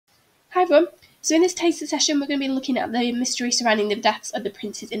Hi everyone. So in this taster session we're going to be looking at the mystery surrounding the deaths of the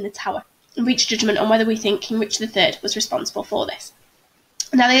princes in the Tower and reach judgment on whether we think King Richard III was responsible for this.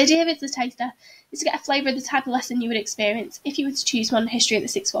 Now the idea of this taster is to get a flavour of the type of lesson you would experience if you were to choose modern history at the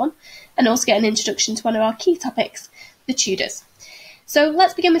sixth form, and also get an introduction to one of our key topics, the Tudors. So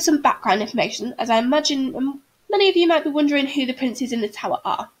let's begin with some background information, as I imagine many of you might be wondering who the princes in the Tower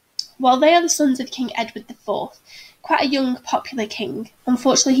are. Well, they are the sons of King Edward IV, quite a young, popular king.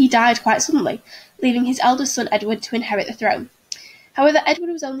 Unfortunately, he died quite suddenly, leaving his eldest son Edward to inherit the throne. However, Edward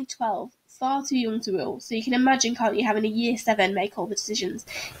was only 12, far too young to rule, so you can imagine, can't you, having a year 7 make all the decisions.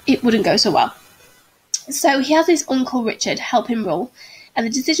 It wouldn't go so well. So he has his uncle Richard help him rule, and the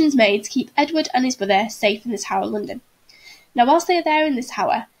decisions made to keep Edward and his brother safe in the Tower of London. Now, whilst they are there in the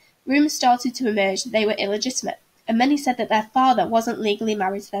Tower, rumours started to emerge that they were illegitimate, and many said that their father wasn't legally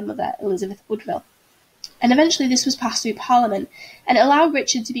married to their mother, Elizabeth Woodville. And eventually this was passed through Parliament, and it allowed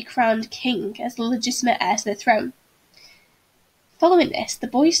Richard to be crowned king as the legitimate heir to the throne. Following this, the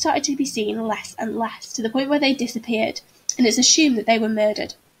boys started to be seen less and less, to the point where they disappeared, and it's assumed that they were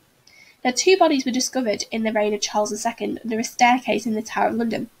murdered. Now, 2 bodies were discovered in the reign of Charles II under a staircase in the Tower of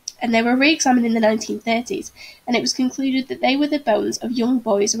London, and they were re-examined in the 1930s, and it was concluded that they were the bones of young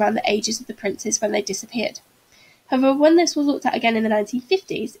boys around the ages of the princes when they disappeared. However, when this was looked at again in the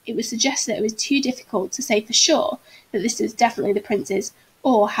 1950s, it was suggested that it was too difficult to say for sure that this was definitely the princes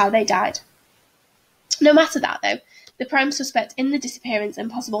or how they died. No matter that, though, the prime suspect in the disappearance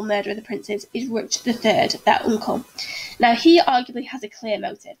and possible murder of the princes is Richard III, their uncle. Now, he arguably has a clear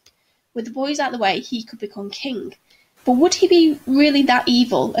motive. With the boys out of the way, he could become king. But would he be really that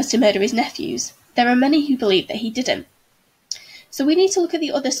evil as to murder his nephews? There are many who believe that he didn't. So we need to look at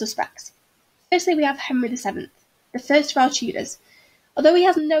the other suspects. Firstly, we have Henry VII, the first of our Tudors. Although he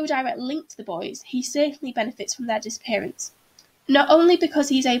has no direct link to the boys, he certainly benefits from their disappearance. Not only because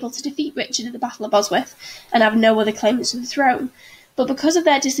he is able to defeat Richard at the Battle of Bosworth and have no other claimants to the throne, but because of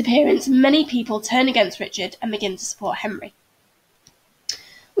their disappearance, many people turn against Richard and begin to support Henry.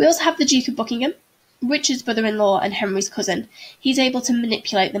 We also have the Duke of Buckingham, Richard's brother-in-law and Henry's cousin. He's able to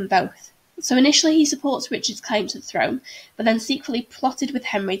manipulate them both. So initially he supports Richard's claim to the throne, but then secretly plotted with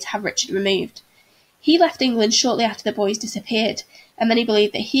Henry to have Richard removed. He left England shortly after the boys disappeared, and many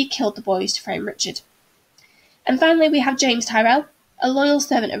believe that he killed the boys to frame Richard. And finally, we have James Tyrrell, a loyal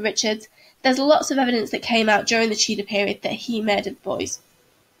servant of Richard's. There's lots of evidence that came out during the Tudor period that he murdered the boys.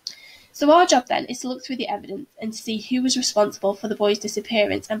 So our job then is to look through the evidence and to see who was responsible for the boys'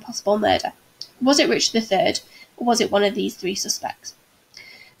 disappearance and possible murder. Was it Richard III, or was it one of these 3 suspects?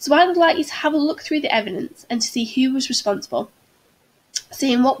 So I would like you to have a look through the evidence and to see who was responsible,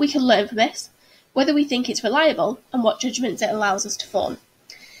 seeing what we can learn from this, whether we think it's reliable, and what judgments it allows us to form.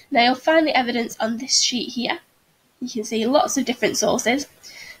 Now, you'll find the evidence on this sheet here. You can see lots of different sources.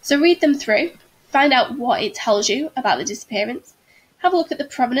 So read them through, find out what it tells you about the disappearance, have a look at the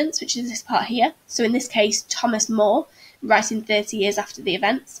provenance, which is this part here. So in this case, Thomas More, writing 30 years after the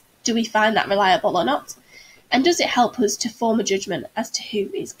events. Do we find that reliable or not? And does it help us to form a judgment as to who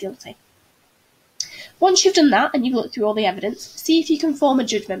is guilty? Once you've done that and you've looked through all the evidence, see if you can form a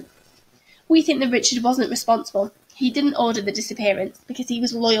judgment. We think that Richard wasn't responsible. He didn't order the disappearance because he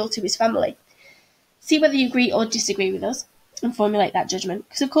was loyal to his family. See whether you agree or disagree with us and formulate that judgment.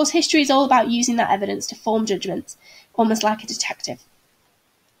 Because, of course, history is all about using that evidence to form judgments, almost like a detective.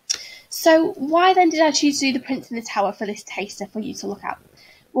 So why then did I choose to do the Prince in the Tower for this taster for you to look at?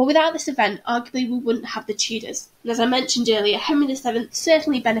 Well, without this event, arguably we wouldn't have the Tudors. And as I mentioned earlier, Henry VII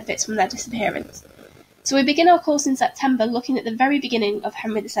certainly benefits from their disappearance. So we begin our course in September looking at the very beginning of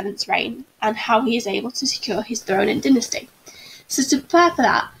Henry VII's reign and how he is able to secure his throne and dynasty. So to prepare for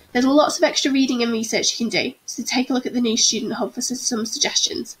that, there's lots of extra reading and research you can do, so take a look at the new Student Hub for some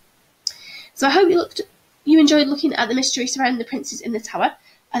suggestions. So I hope you enjoyed looking at the mystery surrounding the princes in the Tower,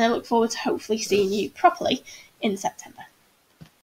 and I look forward to hopefully seeing you properly in September.